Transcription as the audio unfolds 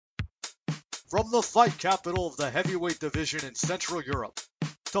From the fight capital of the heavyweight division in Central Europe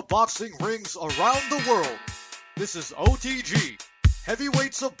to boxing rings around the world, this is OtG,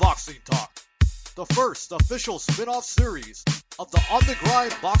 Heavyweights of Boxing Talk, the first official spin-off series of the On the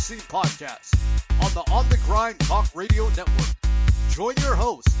Grind Boxing Podcast on the On the Grind Talk Radio Network. Join your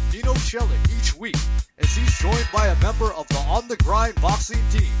host, Nino Celik, each week as he's joined by a member of the On the Grind Boxing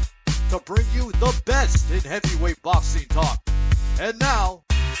team to bring you the best in heavyweight boxing talk. And now,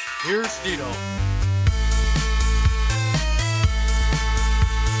 here's Nino.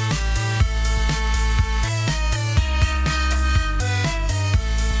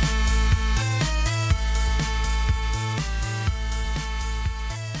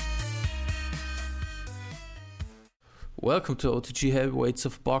 Welcome to OtG Heavyweights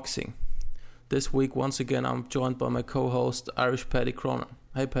of Boxing. This week, once again, I'm joined by my co-host, Irish Paddy Cronin.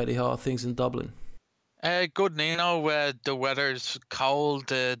 Hey Paddy, how are things in Dublin? Good, Nino. The weather's cold.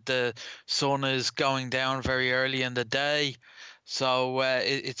 The sun is going down very early in the day. So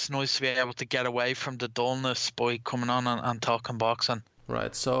it's nice to be able to get away from the dullness by coming on and talking boxing.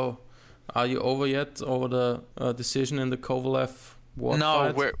 Right, so are you over yet over the decision in the Kovalev Ward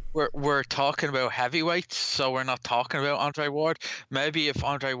No, fight? we're talking about heavyweights, so we're not talking about Andre Ward. Maybe if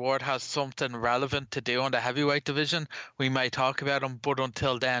Andre Ward has something relevant to do on the heavyweight division, we may talk about him, but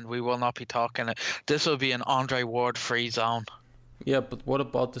until then, we will not be talking it. This will be an Andre Ward free zone. Yeah, but what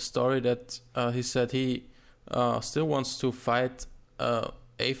about the story that he said he still wants to fight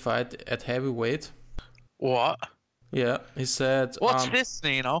a fight at heavyweight? What? Yeah, he said... What's this,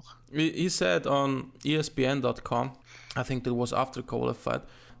 Nino? He said on ESPN.com, I think that was after the Kovalev fight,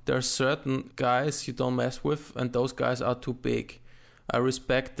 there are certain guys you don't mess with, and those guys are too big. I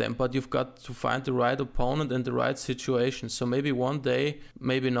respect them, but you've got to find the right opponent and the right situation. So maybe one day,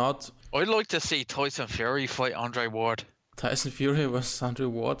 maybe not. I'd like to see Tyson Fury fight Andre Ward. Tyson Fury versus Andre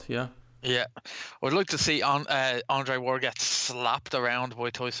Ward, yeah. Yeah, I'd like to see Andre Ward get slapped around by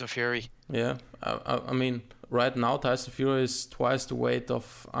Tyson Fury. Yeah, I mean, right now Tyson Fury is twice the weight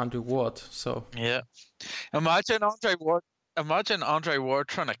of Andre Ward, so... Yeah. Imagine Andre Ward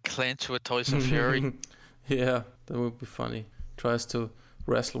trying to clinch with Tyson Fury. Yeah, that would be funny. Tries to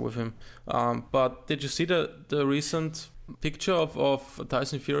wrestle with him. But did you see the recent picture of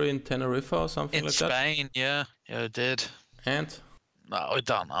Tyson Fury in Tenerife or something In like Spain, yeah, I did. that? And? No, I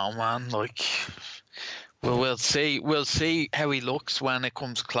don't know, man. Like, we'll see. We'll see how he looks when it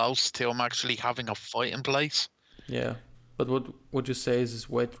comes close to him actually having a fight in place. Yeah, but what would you say is his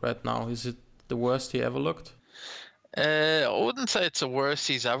weight right now? Is it the worst he ever looked? I wouldn't say it's the worst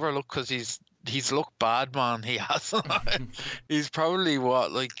he's ever looked, because he's looked bad, man. He hasn't. He's probably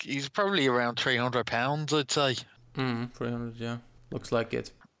around 300 pounds, I'd say. 300, yeah. Looks like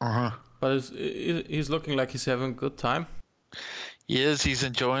it. Uh-huh. But he's looking like he's having a good time. He is. He's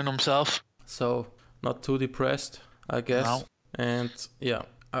enjoying himself. So, not too depressed, I guess. No. And, yeah,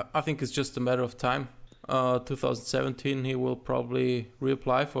 I think it's just a matter of time. 2017, he will probably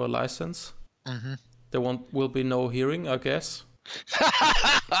reapply for a license. Mm-hmm. There will be no hearing, I guess,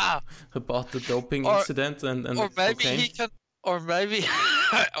 about the doping incident and or maybe cocaine. he can, or maybe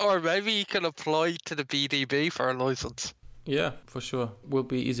he can apply to the BDB for a license. Yeah, for sure. Will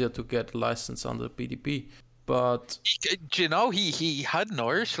be easier to get a license under BDB. But Do you know he had an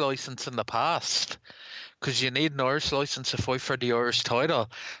Irish license in the past? Because you need an Irish license to fight for the Irish title.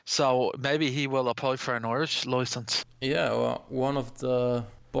 So maybe he will apply for an Irish license. yeah, well, one of the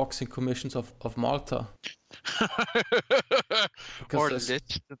boxing commissions of Malta. Or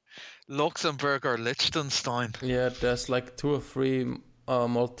there's- Luxembourg or Liechtenstein. Yeah, there's like 2 or 3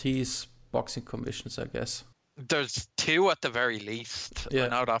 Maltese boxing commissions, I guess. There's 2 at the very least. Yeah. I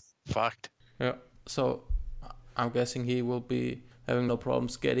know that fact. Yeah. So I'm guessing he will be having no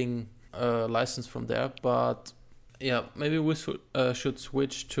problems getting a license from there. But yeah, maybe we should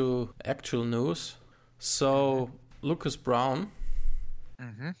switch to actual news. So Lucas Brown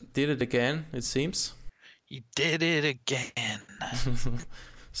did it again, it seems. He did it again.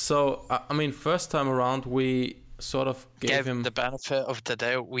 So, I mean, first time around, we sort of gave him the benefit of the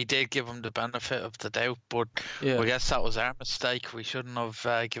doubt. We did give him the benefit of the doubt, but Yeah. I guess that was our mistake. We shouldn't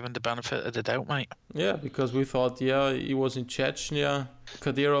have given the benefit of the doubt, mate. Yeah, because we thought, yeah, he was in Chechnya.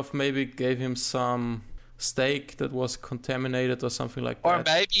 Kadyrov maybe gave him some steak that was contaminated or something like that.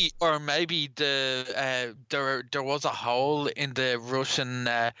 Or maybe there was a hole in the Russian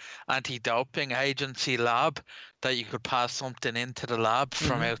anti-doping agency lab that you could pass something into the lab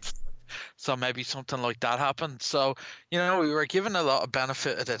from outside. So maybe something like that happened. So, we were given a lot of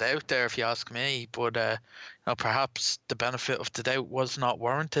benefit of the doubt there, if you ask me. But perhaps the benefit of the doubt was not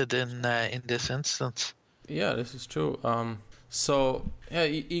warranted in this instance. Yeah, this is true. So yeah,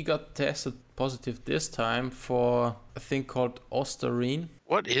 he got tested positive this time for a thing called ostarine.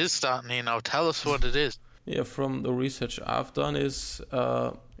 What is that, Nino? Tell us what it is. Yeah, from the research I've done is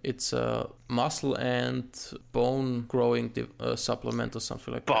it's a muscle and bone growing supplement or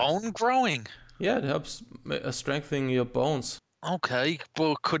something like that. Bone growing? Yeah, it helps strengthening your bones. Okay,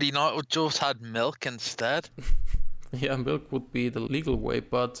 but could he not have just had milk instead? Yeah, milk would be the legal way,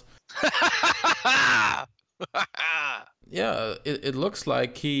 but yeah, it looks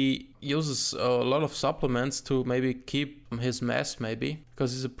like he uses a lot of supplements to maybe keep his mass, maybe,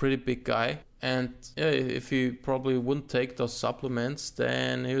 because he's a pretty big guy. And yeah, if he probably wouldn't take those supplements,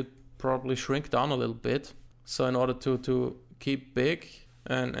 then he would probably shrink down a little bit. So in order to keep big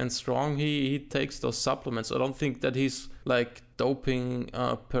and strong, he takes those supplements. I don't think that he's like doping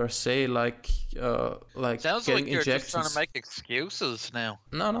per se, like sounds getting like you're injections. just trying to make excuses now.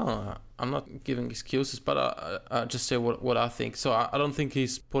 No, I'm not giving excuses, but I just say what I think. So I don't think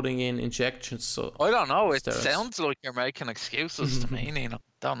he's putting in injections. So I don't know. It steroids. sounds like you're making excuses to me, Nino.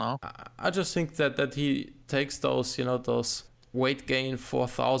 Don't know. I just think that he takes those, those weight gain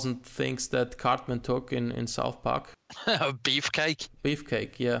 4,000 things that Cartman took in South Park. Beefcake.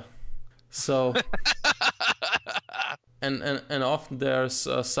 Beefcake, yeah. So and often there's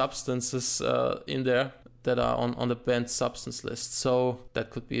substances in there that are on the banned substance list. So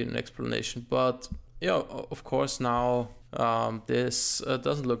that could be an explanation. But yeah, of course now this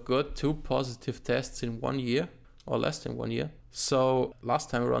doesn't look good. 2 positive tests in 1 year or less than 1 year. So last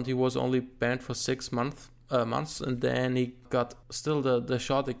time around he was only banned for 6 months, and then he got still the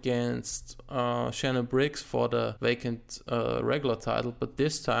shot against Shannon Briggs for the vacant regular title. But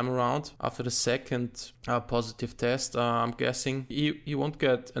this time around, after the second positive test, I'm guessing he won't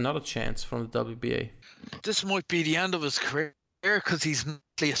get another chance from the WBA. This might be the end of his career because he's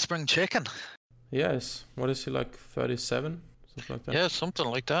nearly a spring chicken. Yes, what is he, like 37? Something like that? Yeah, something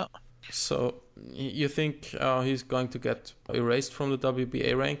like that. So you think he's going to get erased from the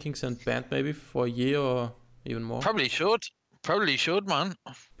WBA rankings and banned maybe for a year or even more? Probably should, man.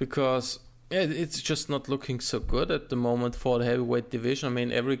 Because yeah, it's just not looking so good at the moment for the heavyweight division. I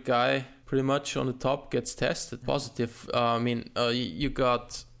mean, every guy pretty much on the top gets tested positive. You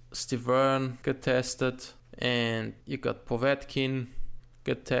got Steve Vern get tested, and you got Povetkin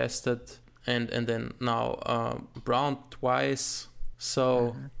get tested, and then now Brown twice.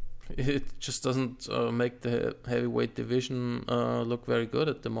 So it just doesn't make the heavyweight division look very good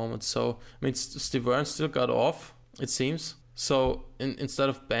at the moment. So I mean, Steve Vern still got off, it seems. So instead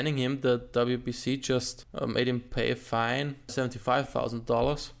of banning him, the WBC just made him pay a fine,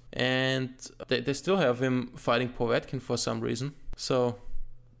 $75,000, and they still have him fighting Povetkin for some reason. So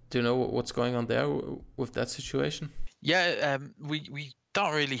do you know what's going on there with that situation? Yeah, we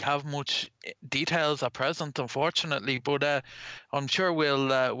don't really have much details at present, unfortunately, but I'm sure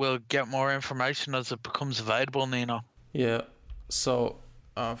we'll get more information as it becomes available, Nino. Yeah, so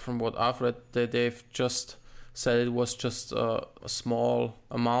from what I've read, they've just said it was just a small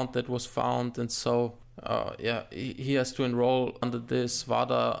amount that was found, and so he has to enroll under this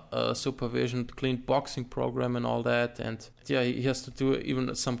WADA supervision clean boxing program and all that, and yeah, he has to do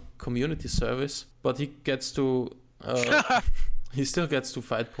even some community service, but he gets to he still gets to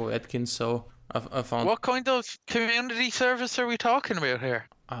fight Povetkin. So I found. What kind of community service are we talking about here?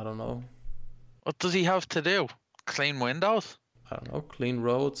 I don't know. What does he have to do? Clean windows? I don't know. Clean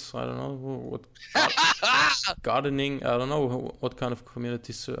roads? I don't know what. Gardening? I don't know what kind of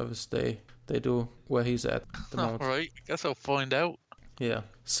community service they do where he's at the moment. Right, I guess I'll find out. Yeah.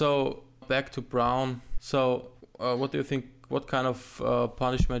 So back to Brown. So what do you think? What kind of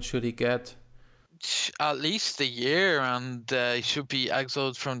punishment should he get? At least a year, and he should be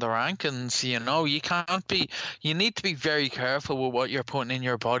exiled from the rankings. You need to be very careful with what you're putting in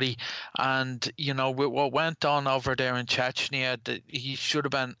your body, and with what went on over there in Chechnya, that he should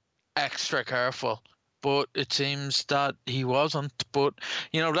have been extra careful, but it seems that he wasn't. But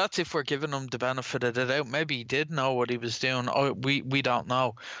that's if we're giving him the benefit of the doubt. Maybe he did know what he was doing. We don't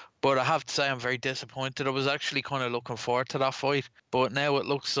know. But I have to say I'm very disappointed. I was actually kind of looking forward to that fight. But now it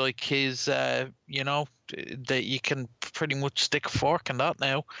looks like that you can pretty much stick a fork in that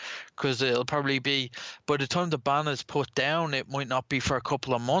now, because it'll probably be, by the time the ban is put down, it might not be for a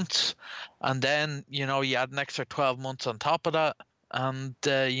couple of months. And then, you add an extra 12 months on top of that. And,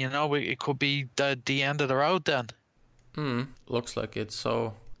 it could be the end of the road then. Looks like it.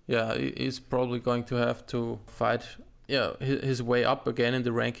 So, yeah, he's probably going to have to fight his way up again in the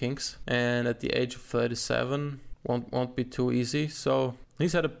rankings, and at the age of 37 won't be too easy. So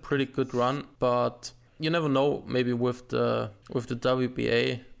he's had a pretty good run, but you never know. Maybe with the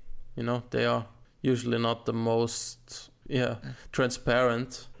WBA, they are usually not the most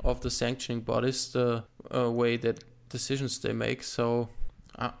transparent of the sanctioning bodies, the way that decisions they make. So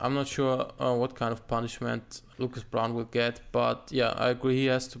I'm not sure what kind of punishment Lucas Brown will get, but yeah, I agree he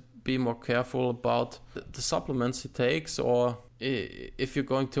has to be more careful about the supplements he takes, or if you're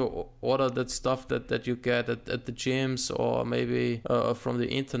going to order that stuff that you get at the gyms or maybe from the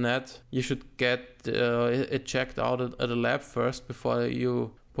internet, you should get it checked out at a lab first before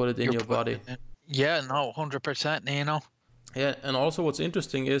you put it in your body. Yeah, no, 100%, Nino. Yeah, and also what's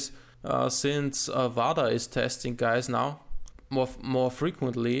interesting is since WADA is testing guys now more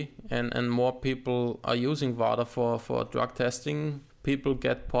frequently, and more people are using WADA for drug testing, people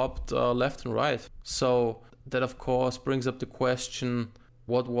get popped left and right. So that of course brings up the question,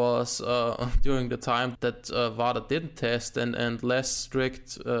 what was during the time that WADA didn't test and less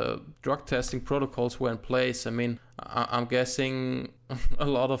strict drug testing protocols were in place. I mean, I'm guessing a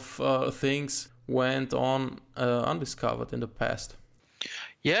lot of things went on undiscovered in the past.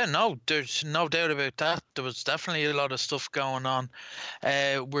 Yeah, no, there's no doubt about that. There was definitely a lot of stuff going on.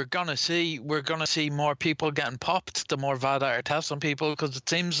 We're gonna see more people getting popped the more WADA are testing people, because it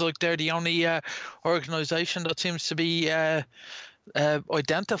seems like they're the only organization that seems to be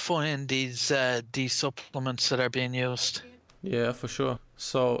identifying these supplements that are being used. Yeah, for sure.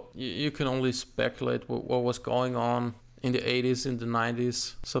 So you can only speculate what was going on in the 80s, in the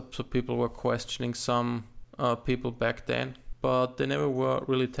 90s. So people were questioning some people back then, but they never were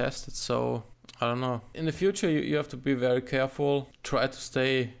really tested. So I don't know. In the future, you have to be very careful. Try to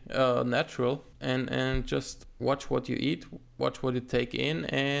stay natural and just watch what you eat, watch what you take in.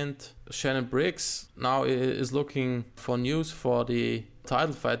 And Shannon Briggs now is looking for news for the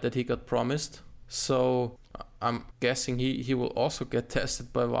title fight that he got promised. So I'm guessing he will also get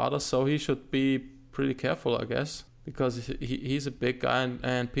tested by WADA. So he should be pretty careful, I guess, because he's a big guy,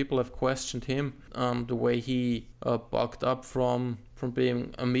 and people have questioned him, the way he bulked up from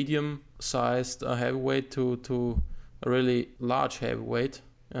being a medium-sized heavyweight to a really large heavyweight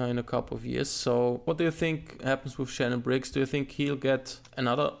in a couple of years. So what do you think happens with Shannon Briggs? Do you think he'll get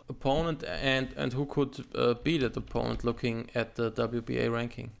another opponent, and who could be that opponent looking at the WBA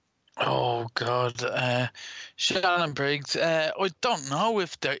ranking? Oh God, Shannon Briggs. I don't know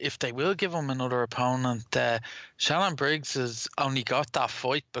if they will give him another opponent. Shannon Briggs has only got that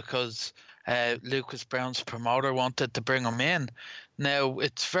fight because Lucas Brown's promoter wanted to bring him in. Now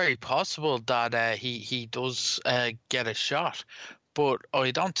it's very possible that he does get a shot, but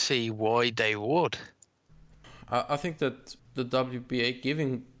I don't see why they would. I think that the WBA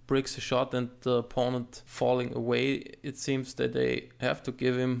giving Briggs a shot and the opponent falling away, it seems that they have to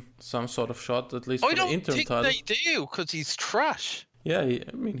give him some sort of shot, at least for the interim title. I don't think they do, because he's trash. Yeah,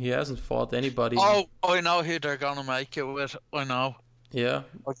 he hasn't fought anybody. Oh, I know who they're going to make it with. I know. Yeah.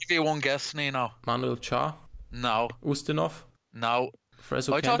 I'll give you one guess, Nino. Manuel Cha? No. Ustinov? No.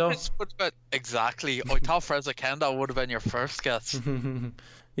 Frezo Kendo? Exactly. I thought Frezo Kendo would have been your first guess.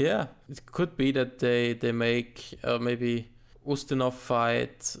 Yeah, it could be that they make maybe Ustinov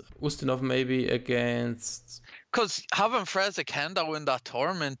fight. Ustinov maybe against... Because having Frezo Kendo in that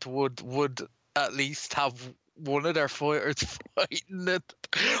tournament would at least have one of their fighters fighting it.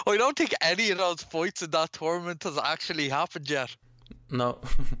 I don't think any of those fights in that tournament has actually happened yet. No.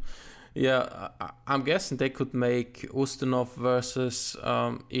 Yeah, I'm guessing they could make Ustinov versus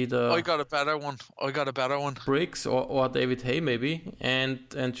either... I got a better one. Briggs or David Hay maybe, and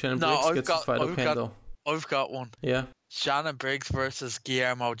Shannon Briggs gets to fight Kendo. I've got one. Yeah. Shannon Briggs versus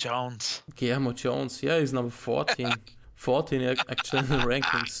Guillermo Jones. Guillermo Jones, yeah, he's number 14. 14 actually in the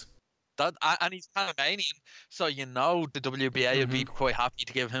rankings. And he's Panamanian, so the WBA would be quite happy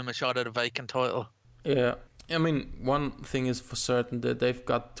to give him a shot at a vacant title. Yeah. I mean, one thing is for certain that they've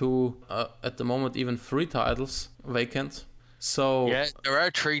got 2, at the moment, even 3 titles vacant. So yeah, there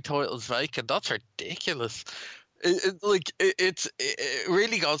are 3 titles vacant. That's ridiculous. It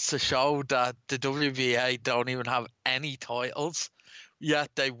really goes to show that the WBA don't even have any titles, yet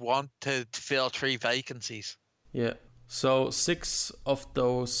they want to fill 3 vacancies. Yeah. So 6 of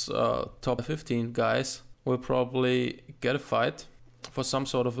those top 15 guys will probably get a fight for some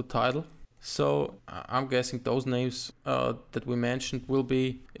sort of a title. So I'm guessing those names that we mentioned will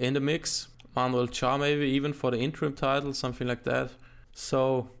be in the mix. Manuel Cha maybe even for the interim title, something like that.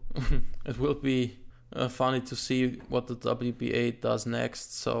 So it will be funny to see what the WBA does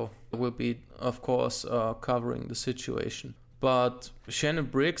next. So we'll be, of course, covering the situation. But Shannon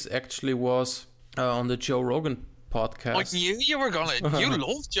Briggs actually was on the Joe Rogan podcast. I knew you were gonna. You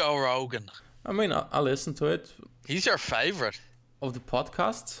love Joe Rogan. I mean, I listen to it. He's your favorite of the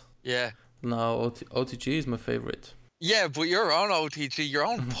podcasts. Yeah. No, OtG is my favorite. Yeah, but you're on OTG. Your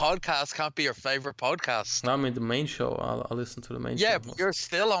own podcast can't be your favorite podcast. I mean, the main show. I'll listen to the main show. Yeah, but you're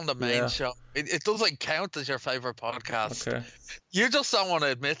still on the main Yeah. show. It doesn't count as your favorite podcast. Okay. You just don't want to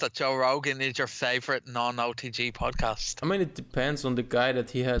admit that Joe Rogan is your favorite non-OTG podcast. I mean, it depends on the guy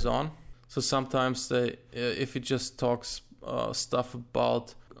that he has on. So sometimes if he just talks stuff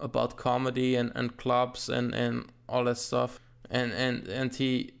about comedy and clubs and all that stuff, and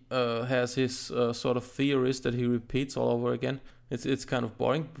he has his sort of theories that he repeats all over again, it's kind of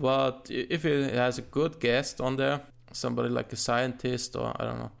boring. But if he has a good guest on there, somebody like a scientist, or I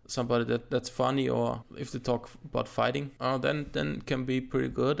don't know, somebody that's funny, or if they talk about fighting, then it can be pretty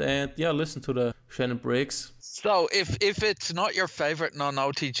good. And yeah, listen to the Shannon Briggs. So if it's not your favorite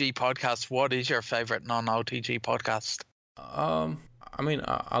non-OTG podcast, what is your favorite non-OTG podcast? I mean,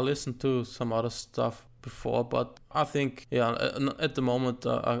 I listened to some other stuff before, but I think, yeah, at the moment,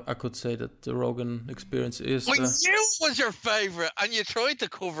 I could say that the Rogan Experience is. Well, you was your favorite, and you tried to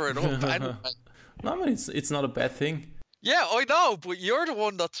cover it up anyway. No, I mean, it's not a bad thing. Yeah, I know, but you're the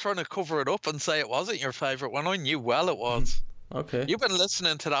one that's trying to cover it up and say it wasn't your favorite when I knew well it was. Okay. You've been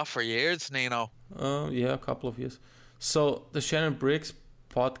listening to that for years, Nino. Yeah, a couple of years. So the Shannon Briggs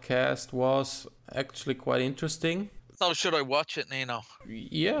podcast was actually quite interesting. So should I watch it, Nino?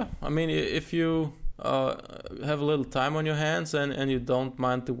 Yeah, I mean, if you have a little time on your hands and you don't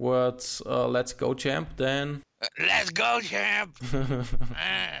mind the words "Let's go, champ," then let's go, champ.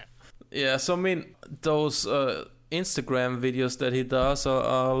 Yeah, so I mean, those Instagram videos that he does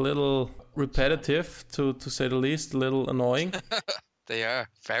are a little repetitive, to say the least, a little annoying. They are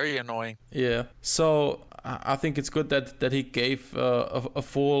very annoying. Yeah, so I think it's good that he gave a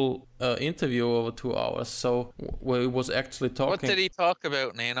full interview over 2 hours, so where he was actually talking. What did he talk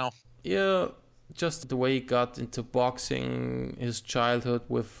about, Nino? Yeah, just the way he got into boxing, his childhood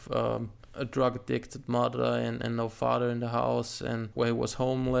with a drug-addicted mother and no father in the house, and where he was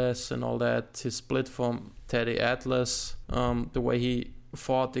homeless and all that, his split from Teddy Atlas, the way he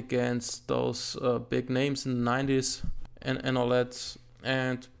fought against those big names in the 90s and all that.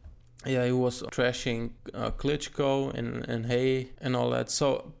 And yeah, he was trashing Klitschko and Hay and all that.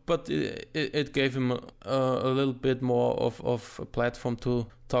 So, but it gave him a little bit more of a platform to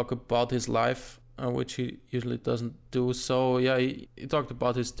talk about his life, which he usually doesn't do. So yeah, he talked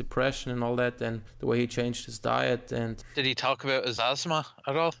about his depression and all that, and the way he changed his diet. And did he talk about his asthma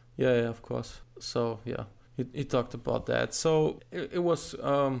at all? Yeah, of course. So yeah, he talked about that. So it was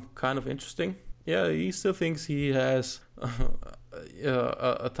kind of interesting. Yeah, he still thinks he has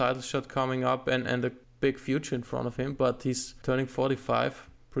a title shot coming up and a big future in front of him, but he's turning 45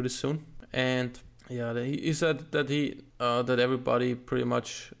 pretty soon. And yeah, he said that that everybody pretty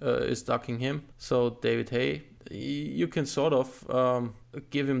much is ducking him. So David Haye, you can sort of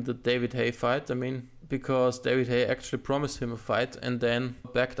give him the David Haye fight. I mean, because David Haye actually promised him a fight and then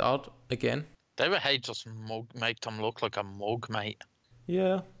backed out again. David Haye just made him look like a mug, mate.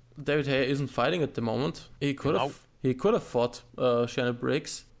 Yeah, David Haye isn't fighting at the moment. He could have fought Shannon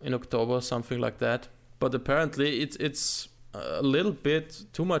Briggs in October, something like that. But apparently it's a little bit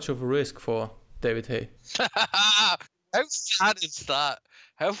too much of a risk for David Haye. How sad is that?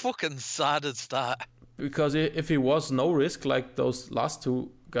 How fucking sad is that? Because if he was no risk like those last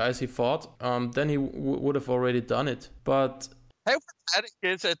two guys he fought, then he would have already done it. But how pathetic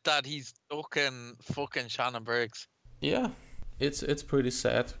is it that he's ducking fucking Shannon Briggs? Yeah, it's pretty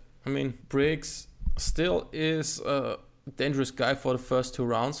sad. I mean, Briggs still is a dangerous guy for the first 2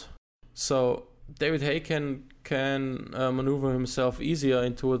 rounds. So David Haye can maneuver himself easier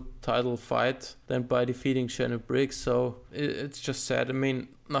into a title fight than by defeating Shannon Briggs. So it's just sad. I mean,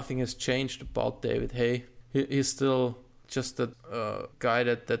 nothing has changed about David Haye. He's still just a guy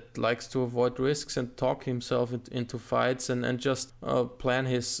that likes to avoid risks and talk himself into fights and just plan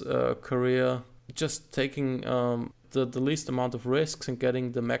his career, just taking the least amount of risks and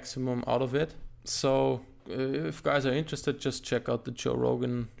getting the maximum out of it. So if guys are interested, just check out the Joe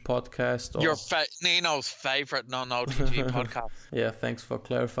Rogan podcast. Or... Your Nino's favorite non-OTG podcast. Yeah, thanks for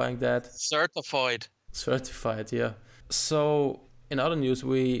clarifying that. Certified, yeah. So in other news,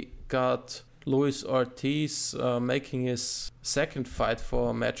 we got Luis Ortiz making his second fight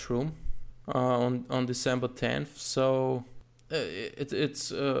for Matchroom on December 10th. So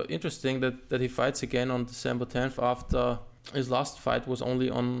it's interesting that he fights again on December 10th after his last fight was only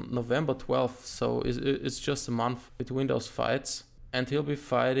on November 12th. So it's just a month between those fights. And he'll be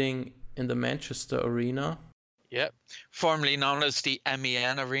fighting in the Manchester Arena. Yep. Formerly known as the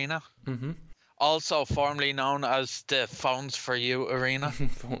MEN Arena. Mm-hmm. Also formerly known as the Phones for You Arena.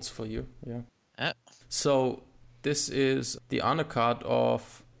 Phones for You, yeah. Yeah. So this is the undercard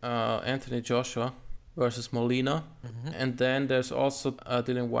of Anthony Joshua. versus Molina. And then there's also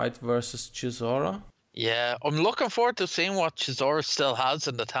Dylan White versus Chisora. Yeah, I'm looking forward to seeing what Chisora still has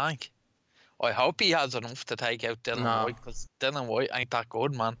in the tank. I hope he has enough to take out Dylan White, because Dylan White ain't that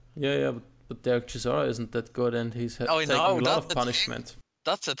good, man. Yeah, but Derek Chisora isn't that good, and he's taking a lot of punishment.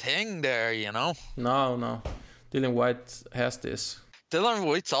 That's a thing there, you know? No. Dylan White has this. Dylan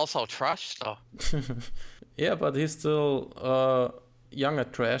White's also trash, though. Yeah, but he's still young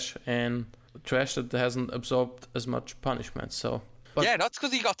at trash, and trash that hasn't absorbed as much punishment, so... But, yeah, that's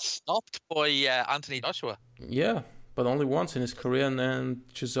because he got stopped by Anthony Joshua. Yeah, but only once in his career, and then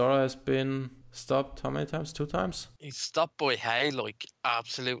Chisora has been stopped how many times? 2 times? He's stopped by Hay, like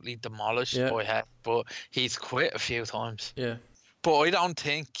absolutely demolished by Hay, but he's quit a few times. Yeah. But I don't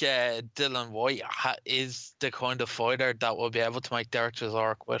think Dylan White is the kind of fighter that will be able to make Derek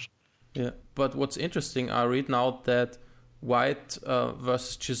Chisora quit. Yeah, but what's interesting, I read now that White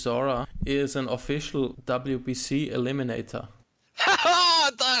versus Chisora is an official WBC eliminator.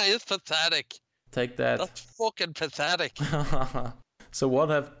 That is pathetic. Take that. That's fucking pathetic. So what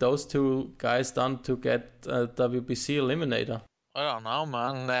have those 2 guys done to get a WBC eliminator? I don't know,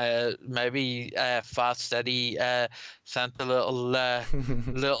 man. Maybe Fast Steady sent a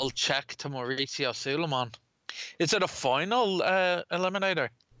little check to Mauricio Suleiman. Is it a final eliminator?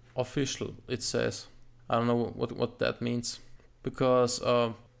 Official, it says. I don't know what that means, because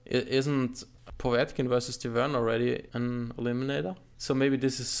it isn't Povetkin versus Deverne already an eliminator? So maybe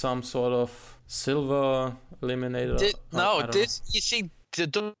this is some sort of silver eliminator. You see,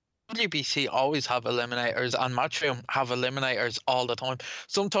 the WBC always have eliminators, and Matchroom have eliminators all the time.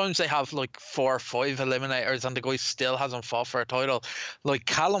 Sometimes they have like 4 or 5 eliminators, and the guy still hasn't fought for a title. Like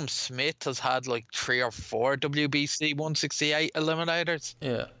Callum Smith has had like 3 or 4 WBC 168 eliminators.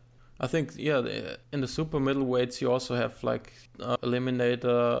 Yeah. I think, in the super middleweights, you also have like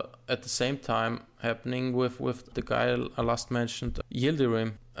eliminator at the same time happening with the guy I last mentioned,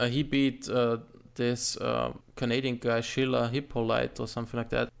 Yildirim. He beat this Canadian guy, Sheila Hippolyte or something like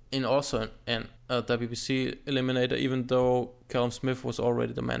that, in also an WBC eliminator, even though Callum Smith was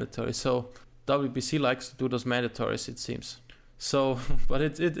already the mandatory. So WBC likes to do those mandatories, it seems. So, but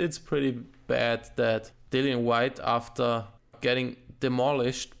it's pretty bad that Dylan White, after getting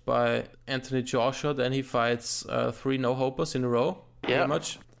demolished by Anthony Joshua, then he fights 3 no-hopers in a row, pretty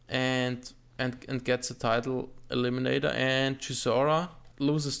much, and gets a title eliminator, and Chisora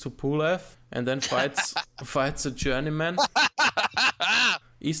loses to Pulev, and then fights a journeyman,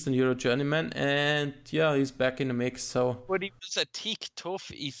 Eastern Euro journeyman, and he's back in the mix. So, but he was a tough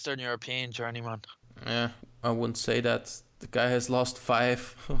Eastern European journeyman. Yeah, I wouldn't say that. The guy has lost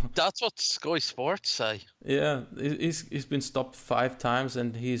 5. That's what Sky Sports say. Yeah, he's been stopped 5 times,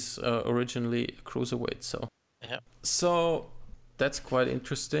 and he's originally a cruiserweight. So that's quite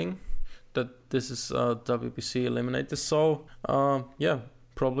interesting that this is WBC eliminator. So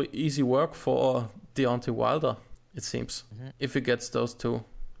probably easy work for Deontay Wilder, it seems, if he gets those 2.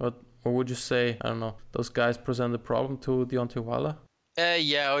 Or would you say, I don't know, those guys present a problem to Deontay Wilder?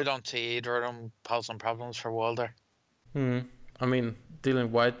 I don't see either of them posing problems for Wilder. I mean, Dylan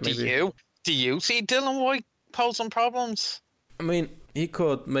White maybe. Do you see Dylan White posing problems? I mean, he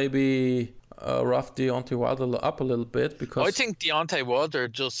could maybe rough Deontay Wilder up a little bit, because I think Deontay Wilder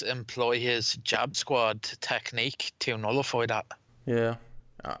just employ his jab squad technique to nullify that. Yeah,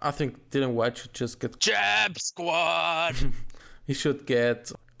 I think Dylan White should just get jab squad. He should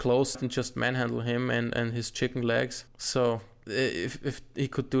get close and just manhandle him and his chicken legs. So if he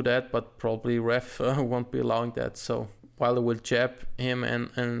could do that, but probably ref won't be allowing that. So Wilder will jab him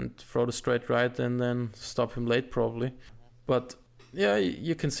and throw the straight right, and then stop him late probably. But yeah,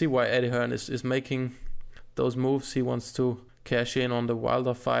 you can see why Eddie Hearn is making those moves. He wants to cash in on the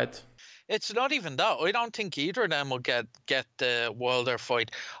Wilder fight. It's not even that. I don't think either of them will get the Wilder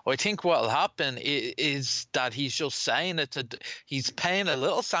fight. I think what will happen is that he's just saying he's paying a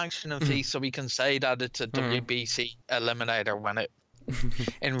little sanctioning fee so he can say that it's a WBC eliminator, when it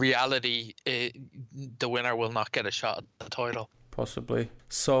in reality the winner will not get a shot at the title. Possibly.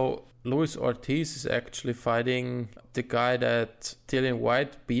 So Luis Ortiz is actually fighting the guy that Dylan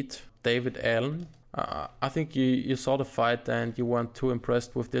White beat, David Allen. I think you saw the fight and you weren't too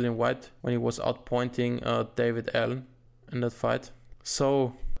impressed with Dylan White when he was outpointing David Allen in that fight.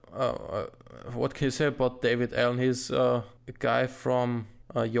 So what can you say about David Allen? He's a guy from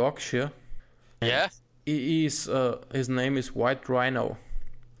Yorkshire. Yeah. His name is White Rhino.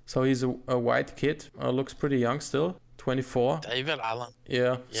 So he's a white kid. Looks pretty young still, 24. David Allen.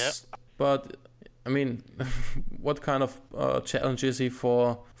 Yeah. But I mean, what kind of challenge is he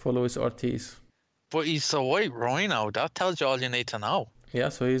for Luis Ortiz? But he's a white rhino. That tells you all you need to know. Yeah,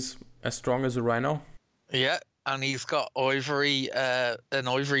 so he's as strong as a rhino. Yeah, and he's got an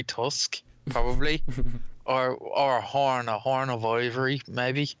ivory tusk, probably, or a horn of ivory,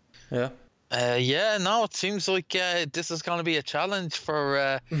 maybe. Yeah. Yeah, no, it seems like this is going to be a challenge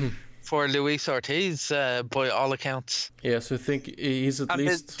for Luis Ortiz, by all accounts. Yeah, so you think he's at And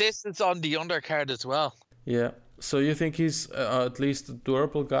least... this is on the undercard as well. Yeah. So you think he's at least a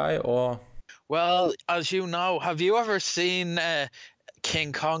durable guy, or... Well, as you know, have you ever seen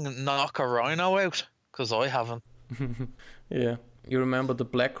King Kong knock a rhino out? Because I haven't. Yeah. You remember the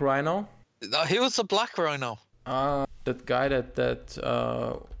black rhino? No, he was a black rhino. That guy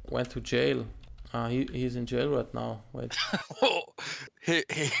that went to jail. He's in jail right now. Wait.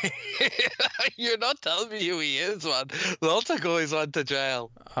 You're not telling me who he is, man. Lots of guys went to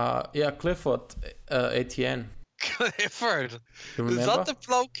jail. Yeah, Clifford Etienne. Clifford. You Is remember? that the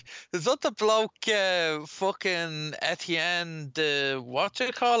bloke? Is that the bloke? Fucking Etienne. The what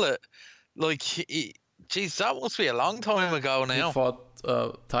you call it? Like, geez, that must be a long time ago He now. fought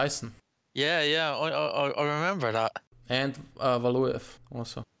Tyson Yeah, I remember that. and Valuev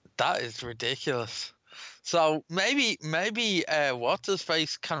also. That is ridiculous. So maybe what's his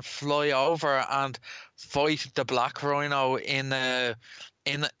face can fly over and fight the Black Rhino in a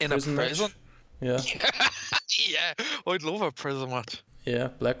prison. Match. Yeah. Yeah, I'd love a prison match. Yeah,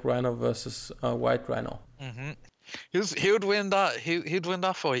 black rhino versus white rhino. Mm-hmm. Who'd win that? Who'd win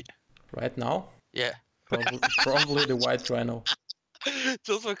that fight? Right now, Yeah, probably the white rhino.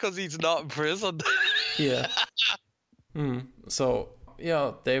 just because he's not in prison. Yeah. So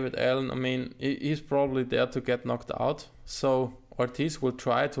yeah, David Allen. I mean, he's probably there to get knocked out. So Ortiz will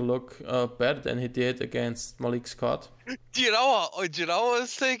try to look better than he did against Malik Scott. Do you know what? Do you know what I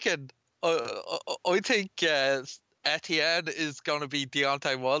was thinking? I think Etienne is going to be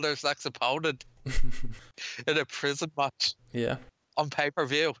Deontay Wilder's next opponent in a prison match Yeah. on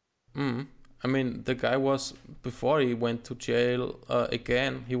pay-per-view. I mean, the guy was, before he went to jail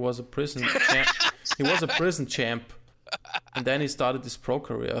again, he was a prison champ. He was a prison champ, and then he started his pro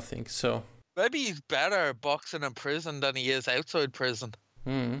career, I think. So Maybe he's better boxing in prison than he is outside prison.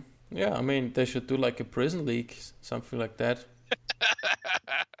 yeah, I mean, they should do like a prison league, something like that.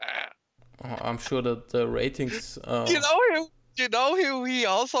 I'm sure that the ratings. Do you know who he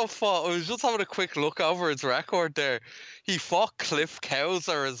also fought? I was just having a quick look over his record there. He fought Cliff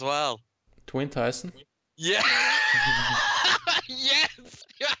Kowser as well. Twin Tyson. Yeah. Yes.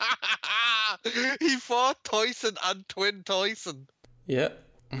 He fought Tyson and Twin Tyson. Yeah,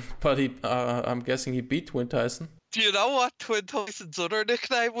 but he. I'm guessing he beat Twin Tyson. Do you know what Twin Tyson's other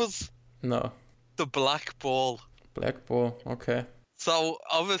nickname was? No, The Black Bull. Black Bull. Okay. So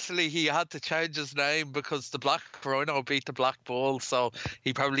obviously he had to change his name because the Black Rhino beat the Black Bull. So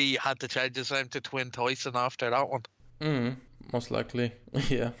he probably had to change his name to Twin Tyson after that one. Most likely.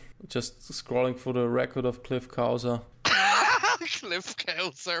 Yeah. Just scrolling through the record of Cliff Kowser. Cliff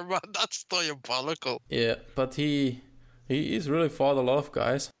Kowser, man, that's diabolical. Yeah, but he's really fought a lot of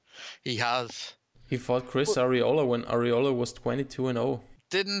guys. He has. He fought Chris Arreola when Arreola was 22-0.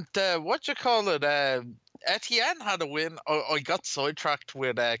 Didn't Etienne had a win. I got sidetracked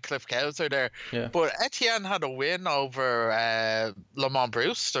with Cliff Kowser there. Yeah. But Etienne had a win over Lamont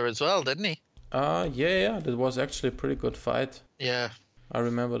Brewster as well, didn't he? Yeah, that was actually a pretty good fight. Yeah. I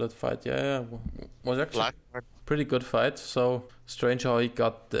remember that fight. Yeah, was actually Blackburn. pretty good fight. So strange how he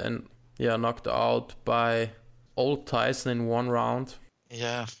got then knocked out by old Tyson in one round.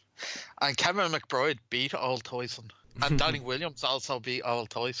 Yeah. And Cameron McBride beat Old Tyson. And Danny Williams also beat Old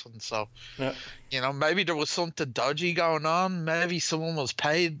Tyson. So, Yeah. Maybe there was something dodgy going on. Maybe someone was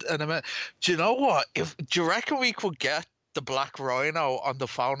paid. Do you know what? Do you reckon we could get the Black Rhino on the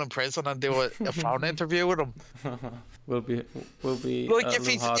phone in prison and do a phone interview with him? will be Like,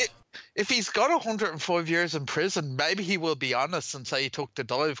 if if he's got 105 years in prison, maybe he will be honest and say he took the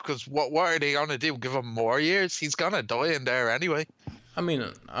dive. Because what are they gonna do? Give him more years? He's gonna die in there anyway. I mean,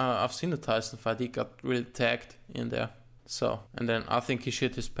 I've seen the Tyson fight. He got really tagged in there. So, and then I think he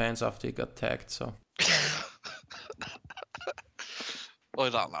shit his pants after he got tagged. So, I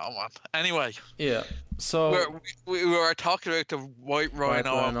don't know, man. Anyway, yeah. So we were talking about the White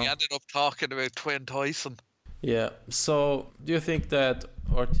Rhino, and we Rhino. ended up talking about Twin Tyson. yeah. So, do you think that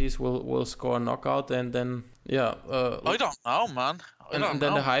Ortiz will score a knockout and then I don't know, man. and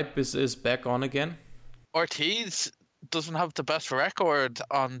then the hype is back on again? Ortiz doesn't have the best record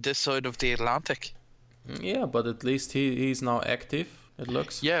on this side of the Atlantic. Yeah, but at least he's now active. It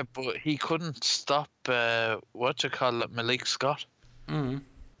looks. Yeah, but he couldn't stop Malik Scott.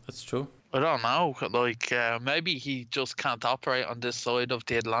 That's true. I don't know. Like, maybe he just can't operate on this side of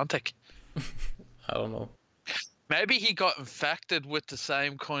the Atlantic. I don't know. Maybe he got infected with the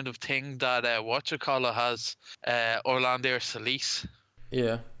same kind of thing that has, Orlando Solis.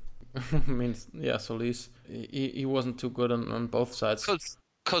 Yeah. I mean, yeah, Solis, he wasn't too good on both sides.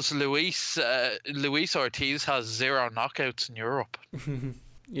 Because Luis Ortiz has 0 knockouts in Europe.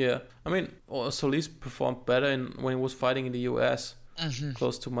 Yeah, I mean, Solis performed better when he was fighting in the US,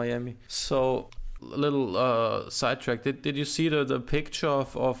 close to Miami. So, a little sidetrack. Did you see the picture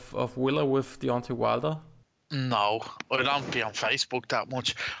of Willer with Deontay Wilder? No, I don't be on Facebook that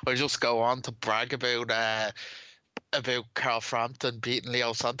much. I just go on to brag about Carl Frampton beating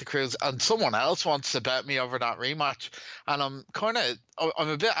Leo Santa Cruz, and someone else wants to bet me over that rematch, and I'm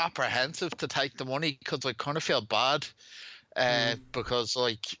a bit apprehensive to take the money because I kind of feel bad. Because,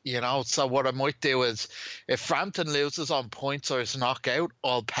 like, you know, so what I might do is, if Frampton loses on points or is knockout,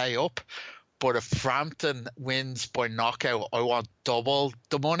 I'll pay up. But if Frampton wins by knockout, I want double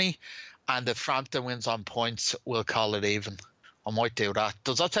the money. And if Frampton wins on points, we'll call it even. I might do that.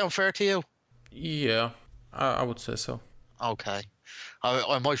 Does that sound fair to you? Yeah, I would say so. Okay.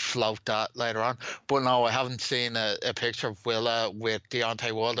 I might float that later on. But no, I haven't seen a picture of Willa with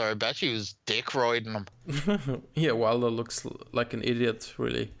Deontay Wilder. I bet he was dick riding him. Yeah, Wilder looks like an idiot,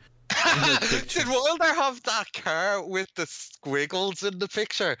 really. Did Wilder have that car with the squiggles in the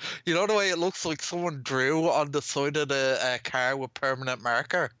picture? You know the way it looks like someone drew on the side of the car with permanent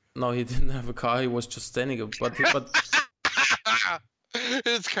marker? No, he didn't have a car. He was just standing up. But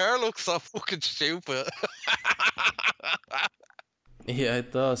his car looks so fucking stupid. Yeah,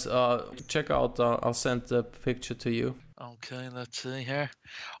 it does. Check out. I'll send the picture to you. Okay, let's see here.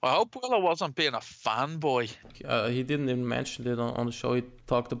 I hope Willa wasn't being a fanboy. He didn't even mention it on the show. He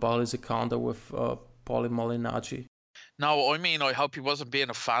talked about his encounter with Paulie Malignaggi. No, I mean, I hope he wasn't being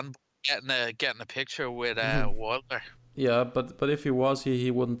a fanboy, getting a picture with Wilder. Yeah, but if he was,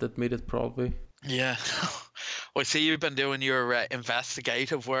 he wouldn't admit it probably. Yeah. I see you've been doing your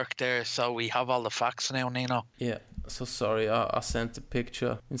investigative work there, so we have all the facts now, Nino. Yeah, so sorry, I sent the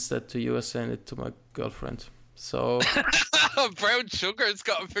picture instead to you. I sent it to my girlfriend. So Brown Sugar's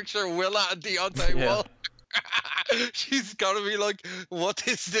got a picture of Willa and Deontay Wilder. She's gotta be like, what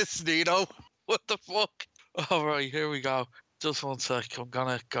is this, Nino? What the fuck? Alright, here we go. Just one sec, I'm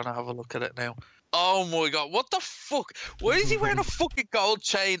gonna have a look at it now. Oh my god, what the fuck? Why is he wearing a fucking gold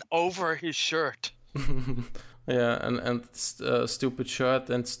chain over his shirt? Yeah, and stupid shirt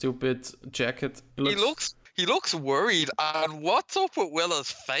and stupid jacket. He looks worried. And what's up with Willa's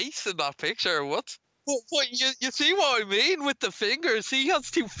face in that picture? What you see what I mean with the fingers? He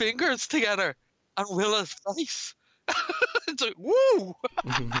has 2 fingers together, and Willa's face. It's like, woo.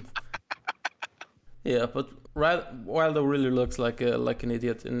 Yeah, but Wilder really looks like an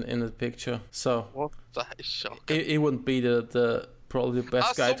idiot in the picture. So what the shocking. He wouldn't be the probably the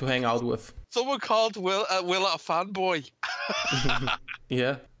best guy to hang out with. Someone called Willa a fanboy.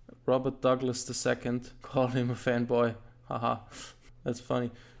 Yeah, Robert Douglas II called him a fanboy. Haha, that's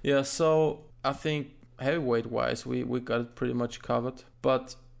funny. Yeah, so I think heavyweight wise we got it pretty much covered.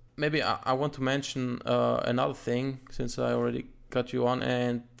 But maybe I want to mention another thing, since I already got you on,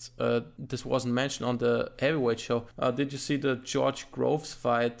 and this wasn't mentioned on the heavyweight show. Did you see the George Groves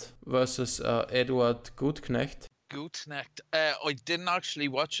fight versus Edward Gutknecht? I didn't actually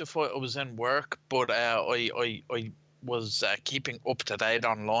watch the fight. I was in work, but I was keeping up to date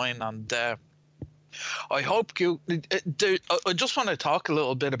online, and I hope I just want to talk a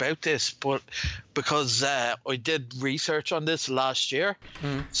little bit about this, but because I did research on this last year.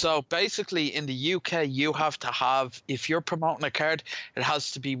 So basically, in the UK, you have to have, if you're promoting a card, it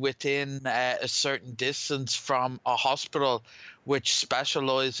has to be within a certain distance from a hospital which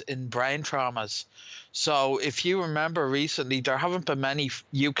specialise in brain traumas. So if you remember recently, there haven't been many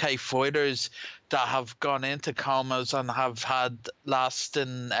UK fighters that have gone into comas and have had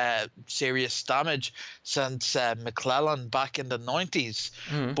lasting serious damage since McClellan back in the 90s.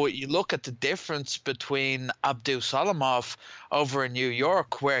 But you look at the difference between Abdul Salamov over in New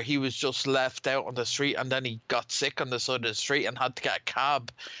York, where he was just left out on the street and then he got sick on the side of the street and had to get a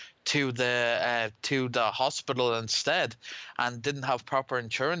cab to the hospital instead, and didn't have proper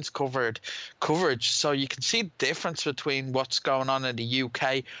insurance coverage. So you can see the difference between what's going on in the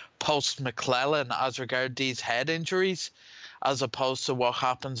UK post McClellan as regard these head injuries, as opposed to what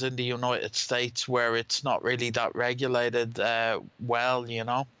happens in the United States, where it's not really that regulated well, you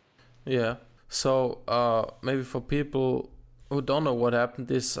know. Yeah. So maybe for people who don't know what happened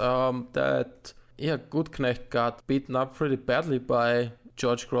is that Gutknecht got beaten up pretty badly by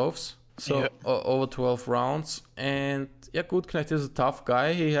George Groves, so over 12 rounds, and Gutknecht is a tough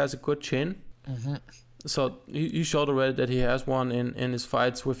guy. He has a good chin, so he showed already that he has one in his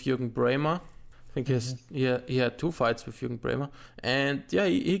fights with Jürgen Bremer. I think he had 2 fights with Jürgen Bremer. And yeah,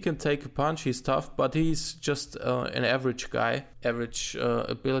 he can take a punch. He's tough, but he's just an average guy, average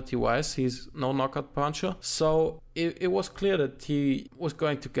ability-wise. He's no knockout puncher. So it was clear that he was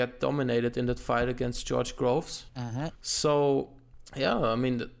going to get dominated in that fight against George Groves. So yeah, I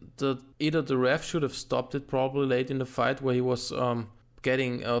mean, either the ref should have stopped it probably late in the fight where he was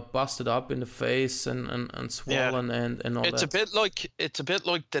getting busted up in the face and swollen and all it's that. It's a bit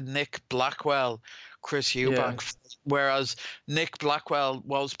like the Nick Blackwell Chris Eubank fight, whereas Nick Blackwell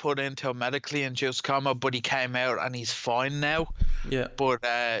was put into a medically induced coma, but he came out and he's fine now. Yeah. But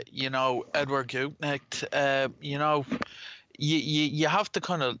Edward Gutnick, you have to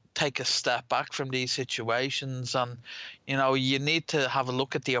kind of take a step back from these situations, and you need to have a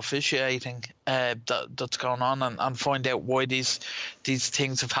look at the officiating that's going on and find out why these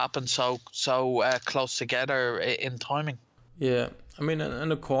things have happened so close together in timing. Yeah, I mean, and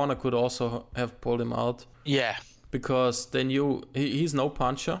the corner could also have pulled him out. Yeah, because they knew he's no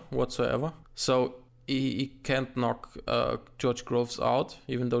puncher whatsoever, so he can't knock George Groves out,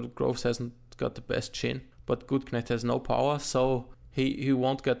 even though Groves hasn't got the best chin. But Gutnick has no power, so he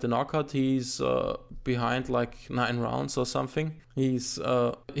won't get the knockout. He's behind like 9 rounds or something. He's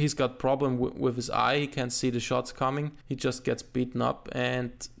got problem with his eye. He can't see the shots coming. He just gets beaten up,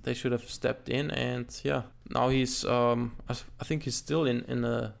 and they should have stepped in. And yeah, now he's I think he's still in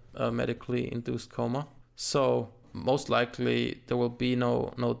a medically induced coma. So most likely there will be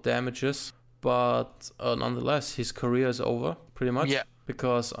no damages, but nonetheless his career is over pretty much. Yeah.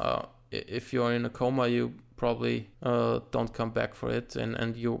 Because if you're in a coma, you probably don't come back for it,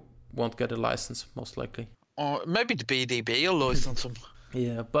 and you won't get a license, most likely. Or maybe the BDB will license him.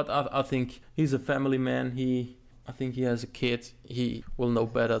 Yeah, but I think he's a family man. I think he has a kid. He will know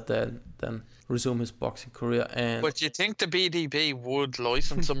better than resume his boxing career. And but you think the BDB would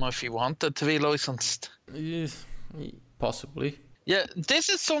license him if he wanted to be licensed? Possibly. Yeah, this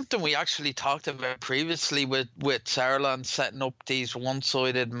is something we actually talked about previously with Sauerland setting up these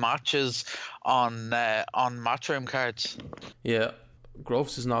one-sided matches on Matchroom cards. Yeah,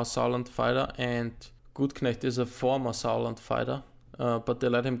 Groves is now a Sauerland fighter, and Gutnick is a former Sauerland fighter, but they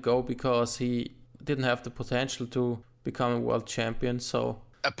let him go because he didn't have the potential to become a world champion. So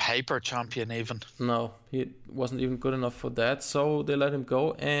a paper champion even. No, he wasn't even good enough for that, so they let him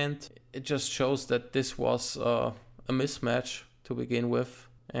go, and it just shows that this was a mismatch to begin with.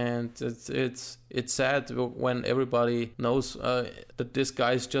 And it's sad when everybody knows that this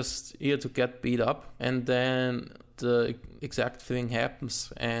guy is just here to get beat up, and then the exact thing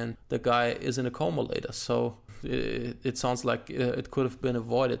happens and the guy is in a coma later. So it sounds like it could have been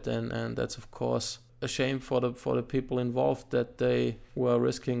avoided, and that's of course a shame for the people involved, that they were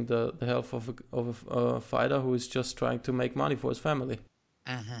risking the health of a fighter who is just trying to make money for his family.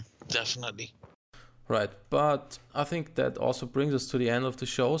 Definitely. Right, but I think that also brings us to the end of the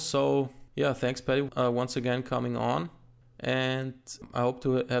show. So yeah, thanks, Patty, once again coming on, and I hope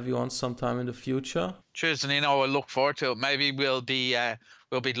to have you on sometime in the future. Cheers, and I look forward to it. Maybe we'll be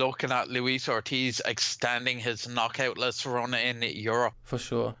looking at Luis Ortiz extending his knockout-less run in Europe. For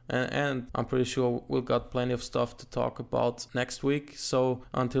sure, and I'm pretty sure we've got plenty of stuff to talk about next week. So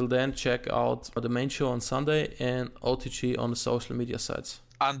until then, check out the main show on Sunday and OtG on the social media sites.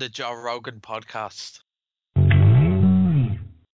 And the Joe Rogan podcast.